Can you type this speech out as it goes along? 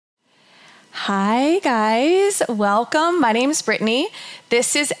Hi guys, welcome. My name is Brittany.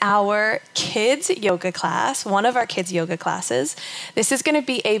 This is our kids yoga class, one of our kids yoga classes. This is going to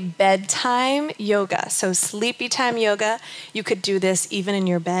be a bedtime yoga, so sleepy time yoga. You could do this even in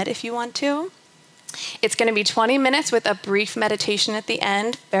your bed if you want to. It's going to be 20 minutes with a brief meditation at the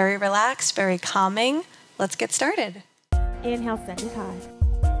end, very relaxed, very calming. Let's get started. Inhale, send it high.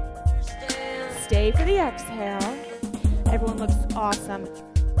 Stay for the exhale. Everyone looks awesome.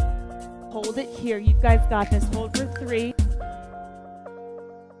 Hold it here. You guys got this. Hold for 3.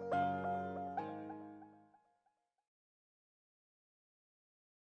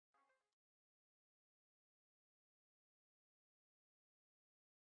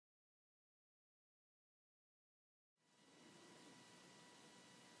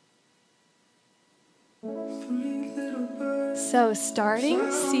 So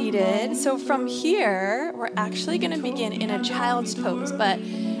starting seated, so from here, we're actually going to begin in a child's pose, but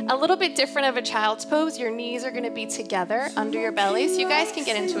a little bit different of a child's pose. Your knees are going to be together under your belly, so you guys can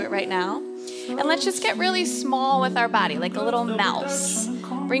get into it right now. And let's just get really small with our body, like a little mouse.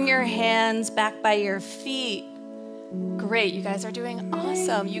 Bring your hands back by your feet. Great, you guys are doing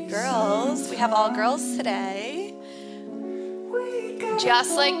awesome. You girls, we have all girls today.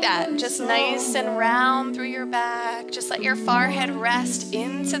 Just like that, just nice and round through your back. Just let your forehead rest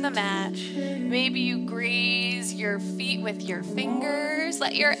into the mat. Maybe you graze your feet with your fingers.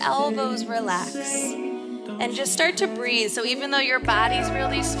 Let your elbows relax. And just start to breathe. So even though your body's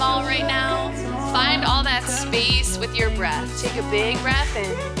really small right now, find all that space with your breath. Take a big breath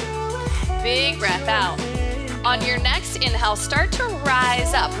in, big breath out. On your next inhale, start to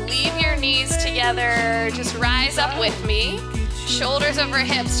rise up. Leave your knees together. Just rise up with me. Shoulders over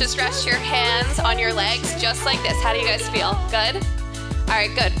hips, just rest your hands on your legs, just like this. How do you guys feel? Good? All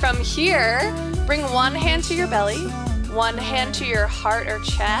right, good. From here, bring one hand to your belly, one hand to your heart or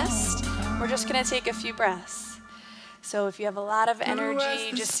chest. We're just gonna take a few breaths. So if you have a lot of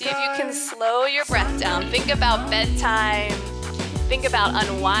energy, just see if you can slow your breath down. Think about bedtime. Think about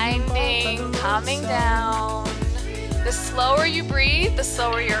unwinding, calming down. The slower you breathe, the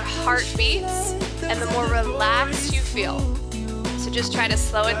slower your heart beats, and the more relaxed you feel. So just try to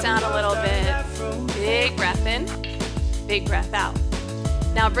slow it down a little bit. Big breath in, big breath out.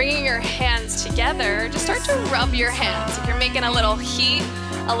 Now bringing your hands together, just start to rub your hands. If you're making a little heat,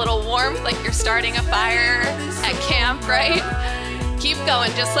 a little warmth, like you're starting a fire at camp, right? Keep going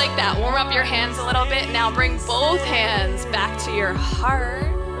just like that. Warm up your hands a little bit. Now bring both hands back to your heart.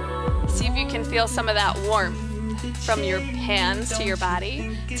 See if you can feel some of that warmth from your hands to your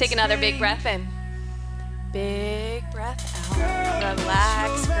body. Take another big breath in. Big breath out.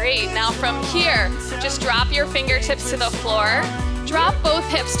 Relax. Great. Now from here, just drop your fingertips to the floor. Drop both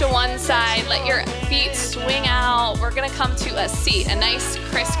hips to one side. Let your feet swing out. We're going to come to a seat, a nice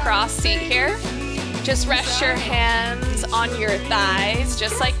crisscross seat here. Just rest your hands on your thighs,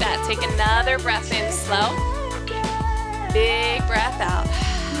 just like that. Take another breath in slow. Big breath out.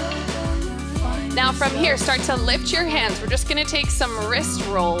 Now from here, start to lift your hands. We're just going to take some wrist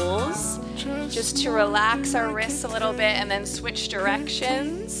rolls, just to relax our wrists a little bit and then switch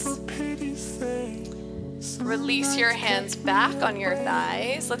directions. Release your hands back on your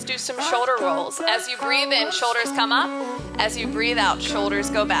thighs. Let's do some shoulder rolls. As you breathe in, shoulders come up. As you breathe out, shoulders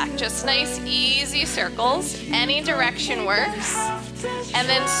go back. Just nice, easy circles. Any direction works. And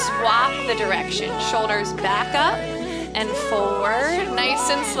then swap the direction. Shoulders back up and forward. Nice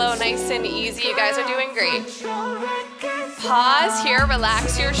and slow, nice and easy. You guys are doing great. Pause here,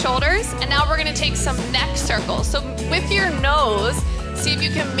 relax your shoulders, and now we're gonna take some neck circles. So with your nose, see if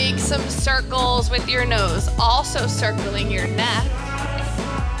you can make some circles with your nose, also circling your neck.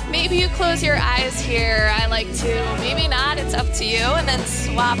 Maybe you close your eyes here, I like to, maybe not, it's up to you, and then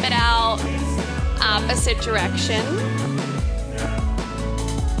swap it out, opposite direction.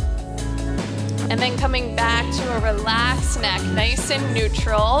 And then coming back to a relaxed neck, nice and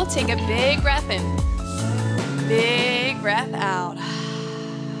neutral. Take a big breath in. Big breath out.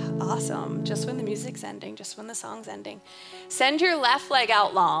 Awesome. Just when the music's ending, just when the song's ending. Send your left leg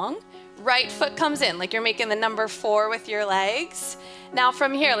out long. Right foot comes in, like you're making the number 4 with your legs. Now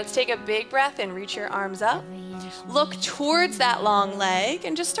from here, let's take a big breath in. Reach your arms up. Look towards that long leg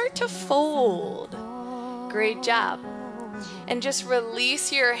and just start to fold. Great job. And just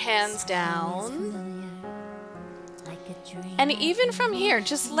release your hands down. And even from here,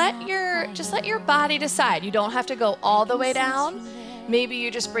 just let your body decide. You don't have to go all the way down. Maybe you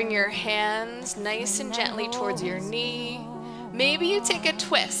just bring your hands nice and gently towards your knee. Maybe you take a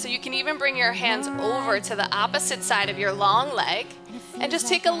twist, so you can even bring your hands over to the opposite side of your long leg and just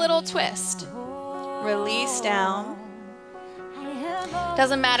take a little twist. Release down.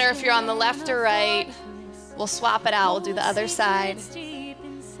 Doesn't matter if you're on the left or right. We'll swap it out. We'll do the other side.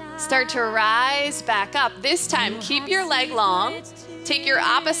 Start to rise back up. This time, keep your leg long. Take your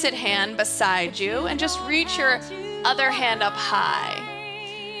opposite hand beside you and just reach your other hand up high.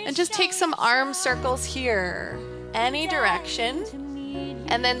 And just take some arm circles here, any direction.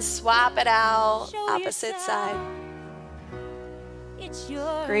 And then swap it out, opposite side.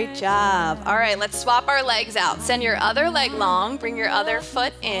 Great job. All right, let's swap our legs out. Send your other leg long, bring your other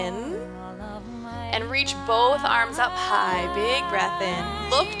foot in, and reach both arms up high. Big breath in.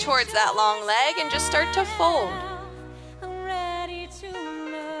 Look towards that long leg and just start to fold.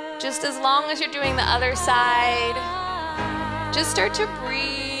 Just as long as you're doing the other side, just start to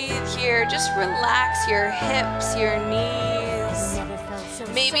breathe here. Just relax your hips, your knees.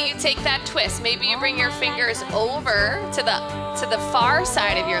 Maybe you take that twist. Maybe you bring your fingers over to the far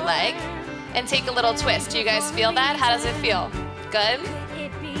side of your leg and take a little twist. Do you guys feel that? How does it feel? Good?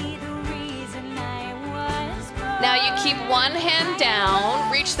 Now you keep one hand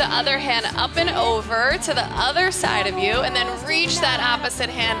down, reach the other hand up and over to the other side of you, and then reach that opposite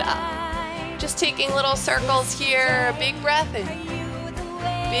hand up. Just taking little circles here. Big breath in.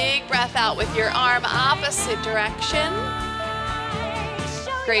 Big breath out with your arm opposite direction.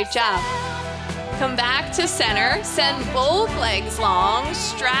 Great job. Come back to center. Send both legs long,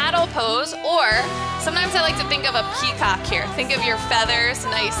 straddle pose, or sometimes I like to think of a peacock here. Think of your feathers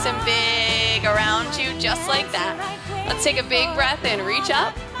nice and big around you, just like that. Let's take a big breath in, reach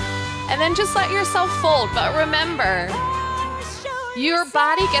up, and then just let yourself fold. But remember, your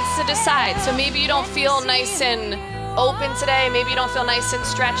body gets to decide. So maybe you don't feel nice and open today, maybe you don't feel nice and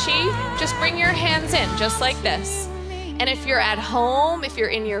stretchy. Just bring your hands in, just like this. And if you're at home, if you're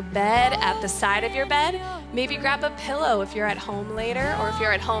in your bed, at the side of your bed, maybe grab a pillow if you're at home later, or if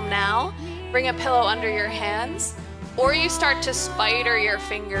you're at home now, bring a pillow under your hands, or you start to spider your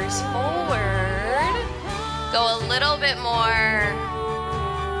fingers forward. Go a little bit more.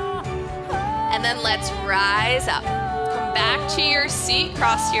 And then let's rise up. Come back to your seat,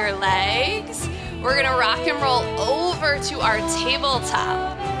 cross your legs. We're gonna rock and roll over to our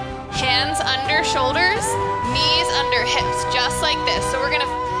tabletop. Hands under shoulders, knees under hips, just like this. So we're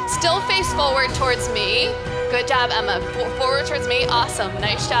gonna still face forward towards me. Good job, Emma. Forward towards me, awesome.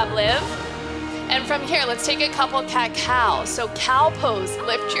 Nice job, Liv. And from here, let's take a couple cat-cow. So cow pose,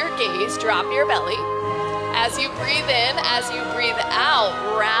 lift your gaze, drop your belly. As you breathe in, as you breathe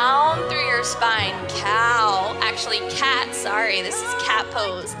out, round through your spine, cow. Actually, cat, sorry, this is cat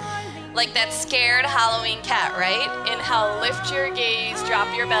pose. Like that scared Halloween cat, right? Inhale, lift your gaze, drop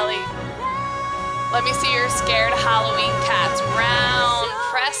your belly. Let me see your scared Halloween cats. Round,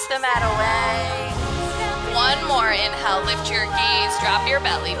 press the mat away. One more, inhale, lift your gaze, drop your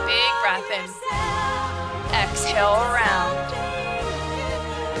belly. Big breath in. Exhale, round.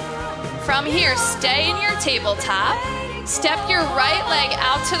 From here, stay in your tabletop. Step your right leg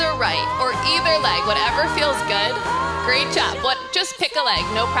out to the right, or either leg, whatever feels good. Great job. Just pick a leg,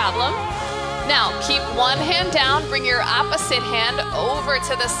 no problem. Now, keep one hand down, bring your opposite hand over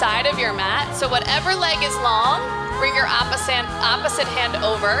to the side of your mat. So whatever leg is long, bring your opposite hand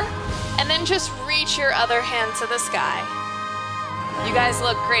over, and then just reach your other hand to the sky. You guys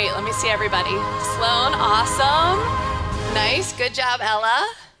look great. Let me see everybody. Sloan, awesome. Nice, good job, Ella.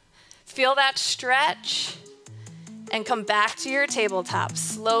 Feel that stretch. And come back to your tabletop.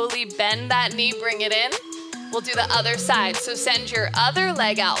 Slowly bend that knee, bring it in. We'll do the other side. So send your other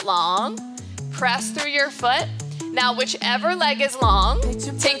leg out long. Press through your foot. Now, whichever leg is long,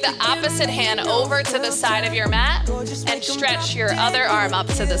 take the opposite hand over to the side of your mat and stretch your other arm up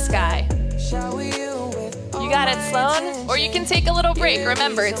to the sky. You got it, Sloan? Or you can take a little break.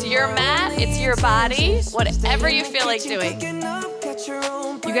 Remember, it's your mat, it's your body, whatever you feel like doing.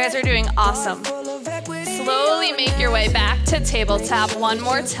 You guys are doing awesome. Slowly make your way back to tabletop one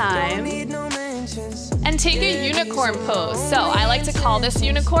more time. And take a unicorn pose. So I like to call this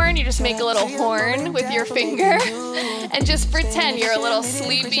unicorn. You just make a little horn with your finger and just pretend you're a little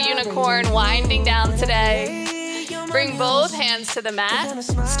sleepy unicorn winding down today. Bring both hands to the mat.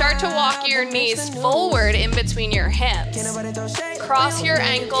 Start to walk your knees forward in between your hands. Cross your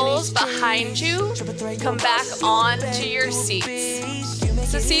ankles behind you. Come back onto your seats.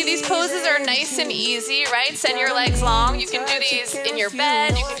 So see, these poses are nice and easy, right? Send your legs long. You can do these in your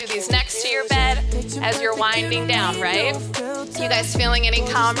bed. You can do these next to your bed as you're winding down, right? You guys feeling any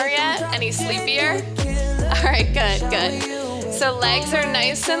calmer yet? Any sleepier? All right, good, good. So legs are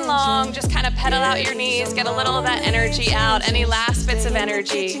nice and long. Just kind of pedal out your knees. Get a little of that energy out. Any last bits of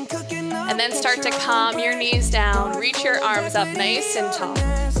energy. And then start to calm your knees down. Reach your arms up nice and tall.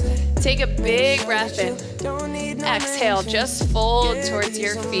 Take a big breath in. Exhale, just fold towards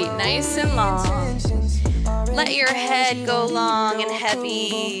your feet, nice and long. Let your head go long and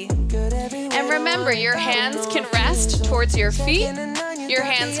heavy. And remember, your hands can rest towards your feet. Your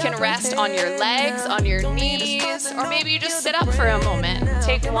hands can rest on your legs, on your knees, or maybe you just sit up for a moment.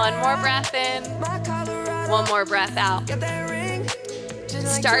 Take one more breath in, one more breath out.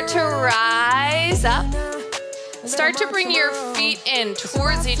 Start to rise up. Start to bring your feet in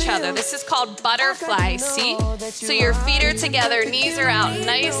towards each other. This is called butterfly, see? So your feet are together, knees are out,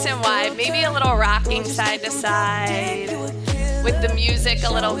 nice and wide. Maybe a little rocking side to side with the music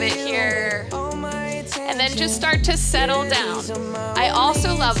a little bit here. And then just start to settle down. I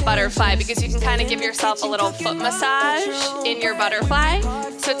also love butterfly because you can kind of give yourself a little foot massage in your butterfly.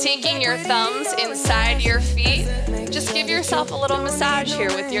 So taking your thumbs inside your feet, just give yourself a little massage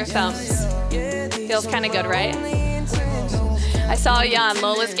here with your thumbs. Feels kind of good, right? I saw a yawn.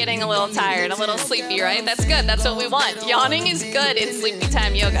 Lola's getting a little tired, a little sleepy, right? That's good. That's what we want. Yawning is good in sleepy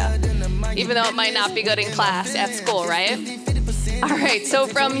time yoga, even though it might not be good in class at school, right? All right, so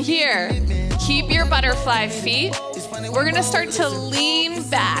from here, keep your butterfly feet. We're gonna start to lean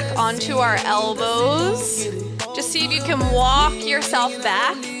back onto our elbows. Just see if you can walk yourself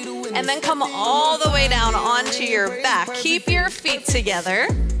back and then come all the way down onto your back. Keep your feet together.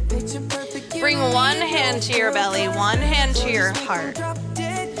 Bring one hand to your belly, one hand to your heart.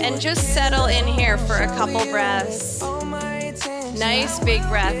 And just settle in here for a couple breaths. Nice big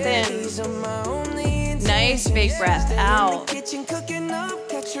breath in. Nice big breath out.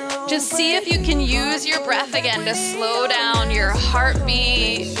 Just see if you can use your breath again to slow down your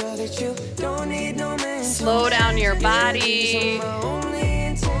heartbeat. Slow down your body.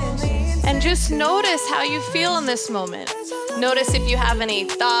 And just notice how you feel in this moment. Notice if you have any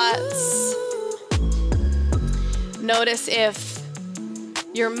thoughts. Notice if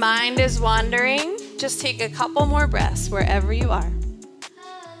your mind is wandering. Just take a couple more breaths wherever you are.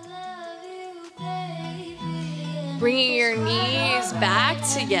 Bringing your knees back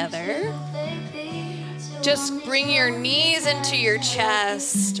together. Just bring your knees into your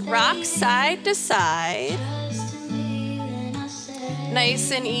chest. Rock side to side.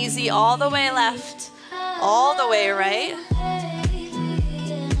 Nice and easy, all the way left, all the way right.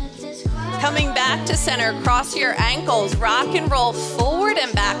 Coming back to center, cross your ankles, rock and roll forward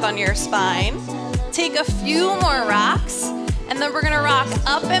and back on your spine. Take a few more rocks, and then we're gonna rock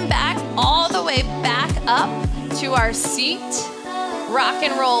up and back, all the way back up to our seat. Rock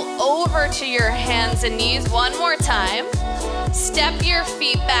and roll over to your hands and knees one more time. Step your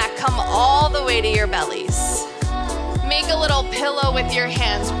feet back, come all the way to your bellies. Make a little pillow with your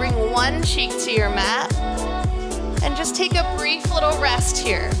hands. Bring one cheek to your mat. And just take a brief little rest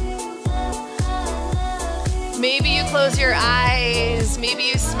here. Maybe you close your eyes. Maybe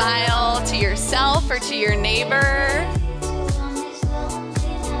you smile to yourself or to your neighbor.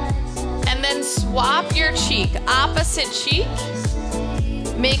 And then swap your cheek, opposite cheek.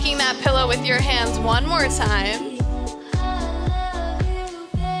 Making that pillow with your hands one more time.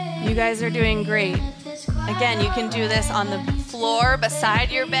 You guys are doing great. Again, you can do this on the floor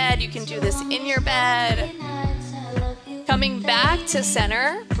beside your bed. You can do this in your bed. Coming back to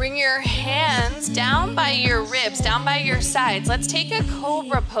center, bring your hands down by your ribs, down by your sides. Let's take a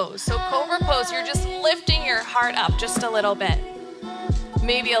cobra pose. So cobra pose, you're just lifting your heart up just a little bit.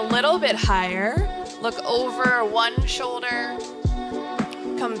 Maybe a little bit higher. Look over one shoulder.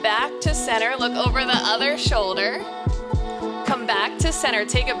 Come back to center. Look over the other shoulder. Come back to center.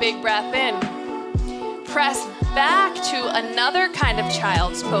 Take a big breath in. Press back to another kind of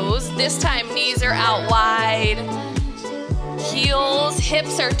child's pose. This time, knees are out wide. Heels,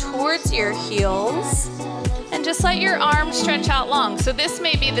 hips are towards your heels. And just let your arms stretch out long. So this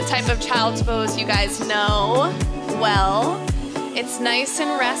may be the type of child's pose you guys know well. It's nice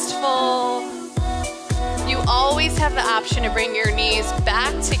and restful. You always have the option to bring your knees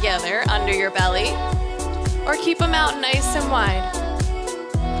back together under your belly or keep them out nice and wide.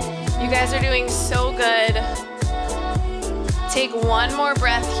 You guys are doing so good. Take one more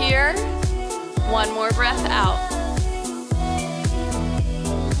breath here, one more breath out.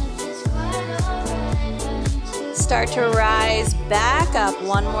 Start to rise back up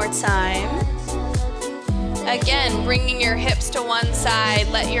one more time. Again, bringing your hips to one side,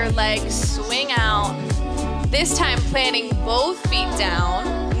 let your legs swing out. This time planting both feet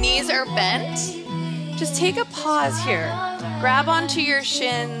down, knees are bent. Just take a pause here. Grab onto your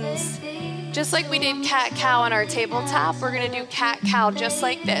shins. Just like we did cat-cow on our tabletop, we're gonna do cat-cow just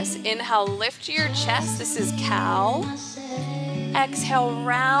like this. Inhale, lift your chest, this is cow. Exhale,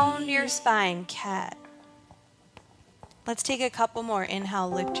 round your spine, cat. Let's take a couple more. Inhale,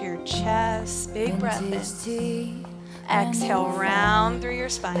 lift your chest, big breath in. Exhale, round through your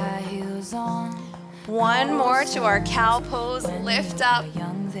spine. One more to our cow pose, lift up.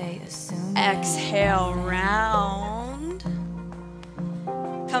 Exhale, round.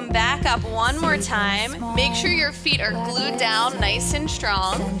 Come back up one more time. Make sure your feet are glued down, nice and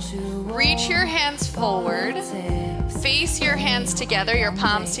strong. Reach your hands forward. Face your hands together, your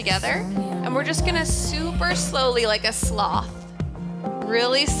palms together. And we're just gonna super slowly, like a sloth.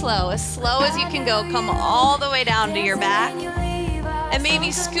 Really slow as you can go. Come all the way down to your back. And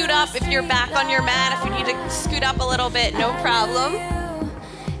maybe scoot up if you're back on your mat. If you need to scoot up a little bit, no problem.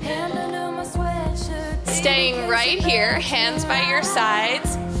 Staying right here, hands by your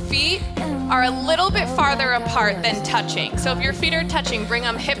sides. Feet are a little bit farther apart than touching. So if your feet are touching, bring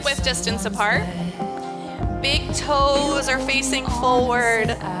them hip width distance apart. Big toes are facing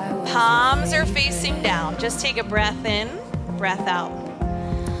forward. Palms are facing down. Just take a breath in, breath out.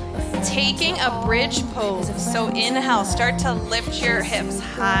 Taking a bridge pose. So inhale, start to lift your hips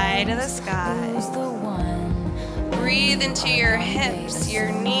high to the sky. Breathe into your hips,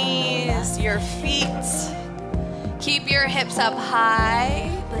 your knees, your feet. Keep your hips up high.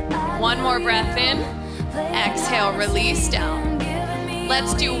 One more breath in. Exhale, release down.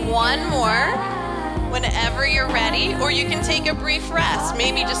 Let's do one more whenever you're ready, or you can take a brief rest.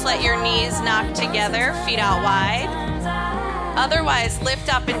 Maybe just let your knees knock together, feet out wide. Otherwise,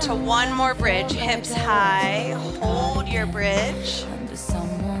 lift up into one more bridge, hips high. Hold your bridge.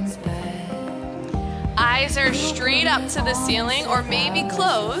 Eyes are straight up to the ceiling or maybe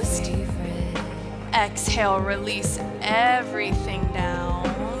closed. Exhale, release everything down.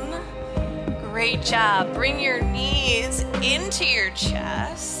 Great job. Bring your knees into your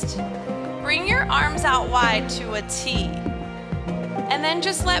chest. Bring your arms out wide to a T. And then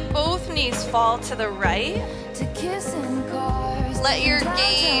just let both knees fall to the right. Let your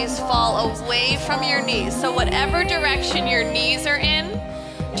gaze fall away from your knees. So whatever direction your knees are in,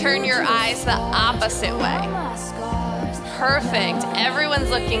 turn your eyes the opposite way. Perfect. Everyone's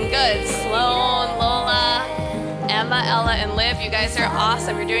looking good. Sloan, Lola, Emma, Ella, and Liv, you guys are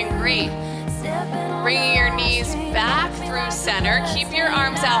awesome. You're doing great. Bringing your knees back through center. Keep your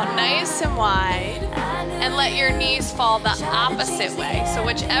arms out nice and wide. And let your knees fall the opposite way. So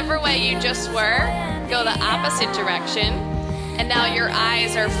whichever way you just were, go the opposite direction. And now your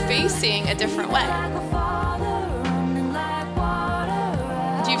eyes are facing a different way.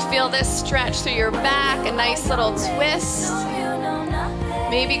 Do you feel this stretch through your back? A nice little twist.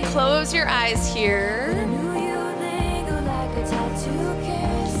 Maybe close your eyes here.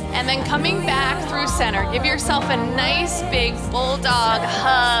 And then coming back through center, give yourself a nice big bulldog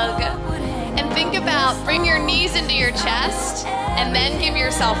hug. And think about, bring your knees into your chest and then give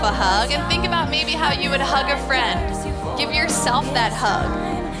yourself a hug. And think about maybe how you would hug a friend. Give yourself that hug.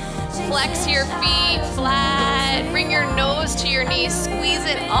 Flex your feet flat. Bring your nose to your knees. Squeeze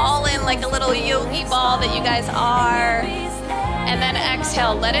it all in like a little yogi ball that you guys are. And then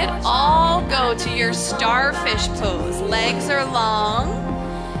exhale. Let it all go to your starfish pose. Legs are long.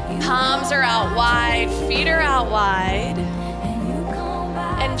 Palms are out wide. Feet are out wide.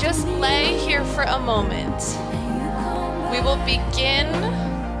 And just lay here for a moment. We will begin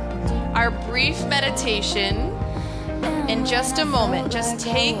our brief meditation in just a moment. Just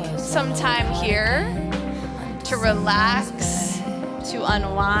take some time here to relax, to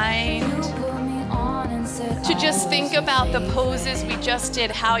unwind, to just think about the poses we just did,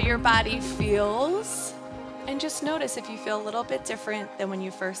 how your body feels, and just notice if you feel a little bit different than when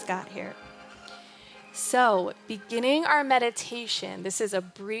you first got here. So, beginning our meditation, this is a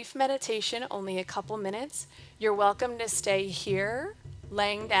brief meditation, only a couple minutes. You're welcome to stay here,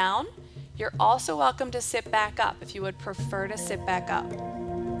 laying down. You're also welcome to sit back up if you would prefer to sit back up.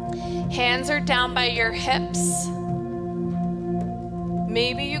 Hands are down by your hips.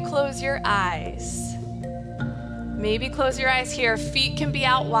 Maybe you close your eyes. Maybe close your eyes here. Feet can be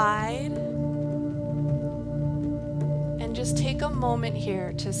out wide. And just take a moment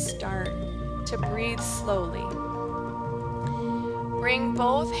here to start to breathe slowly. Bring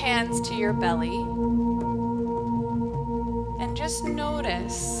both hands to your belly and just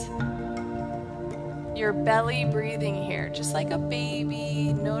notice your belly breathing here, just like a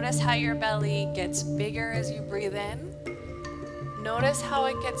baby. Notice how your belly gets bigger as you breathe in. Notice how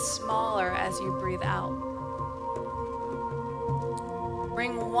it gets smaller as you breathe out.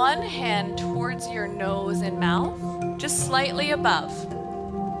 Bring one hand towards your nose and mouth, just slightly above.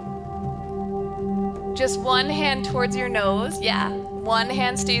 Just one hand towards your nose, yeah. One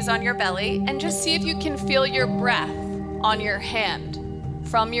hand stays on your belly, and just see if you can feel your breath on your hand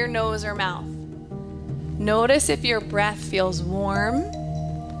from your nose or mouth. Notice if your breath feels warm,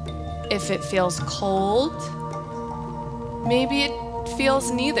 if it feels cold. Maybe it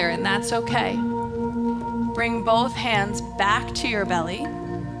feels neither, and that's okay. Bring both hands back to your belly.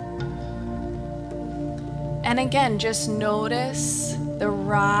 And again, just notice the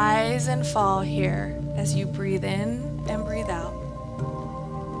rise and fall here as you breathe in and breathe out.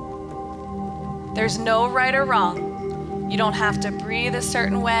 There's no right or wrong. You don't have to breathe a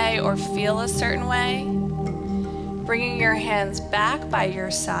certain way or feel a certain way. Bringing your hands back by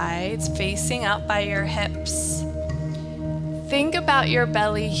your sides, facing up by your hips. Think about your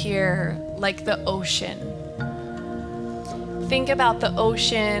belly here like the ocean. Think about the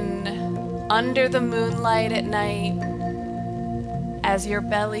ocean under the moonlight at night. As your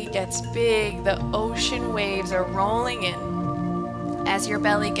belly gets big, the ocean waves are rolling in. As your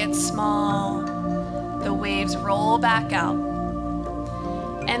belly gets small, the waves roll back out.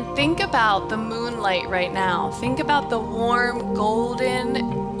 And think about the moonlight right now. Think about the warm, golden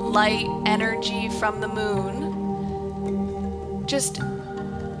light energy from the moon just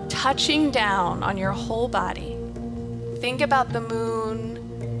touching down on your whole body. Think about the moon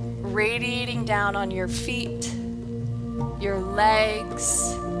radiating down on your feet, your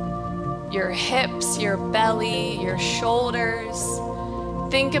legs, your hips, your belly, your shoulders.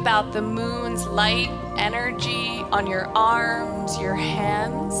 Think about the moon's light energy on your arms, your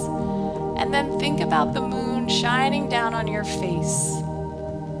hands, and then think about the moon shining down on your face,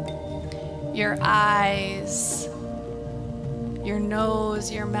 your eyes, your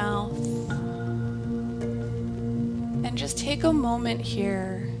nose, your mouth. And just take a moment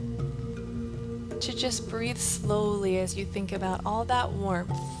here to just breathe slowly as you think about all that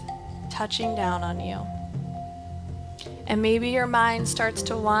warmth touching down on you. And maybe your mind starts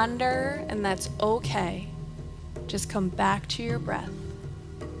to wander, and that's okay. Just come back to your breath.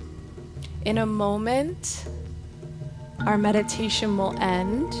 In a moment, our meditation will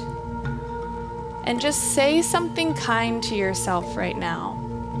end. And just say something kind to yourself right now.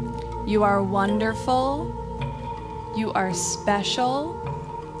 You are wonderful. You are special.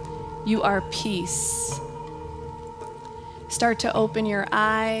 You are peace. Start to open your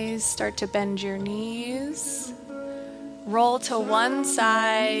eyes. Start to bend your knees. Roll to one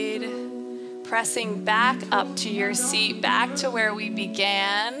side, pressing back up to your seat, back to where we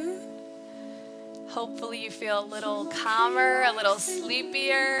began. Hopefully you feel a little calmer, a little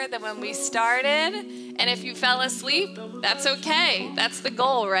sleepier than when we started. And if you fell asleep, that's okay. That's the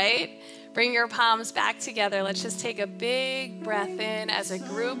goal, right? Bring your palms back together. Let's just take a big breath in as a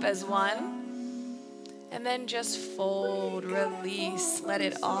group, as one. And then just fold, release, let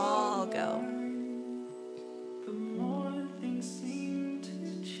it all go.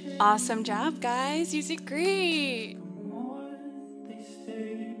 Awesome job, guys. You did great.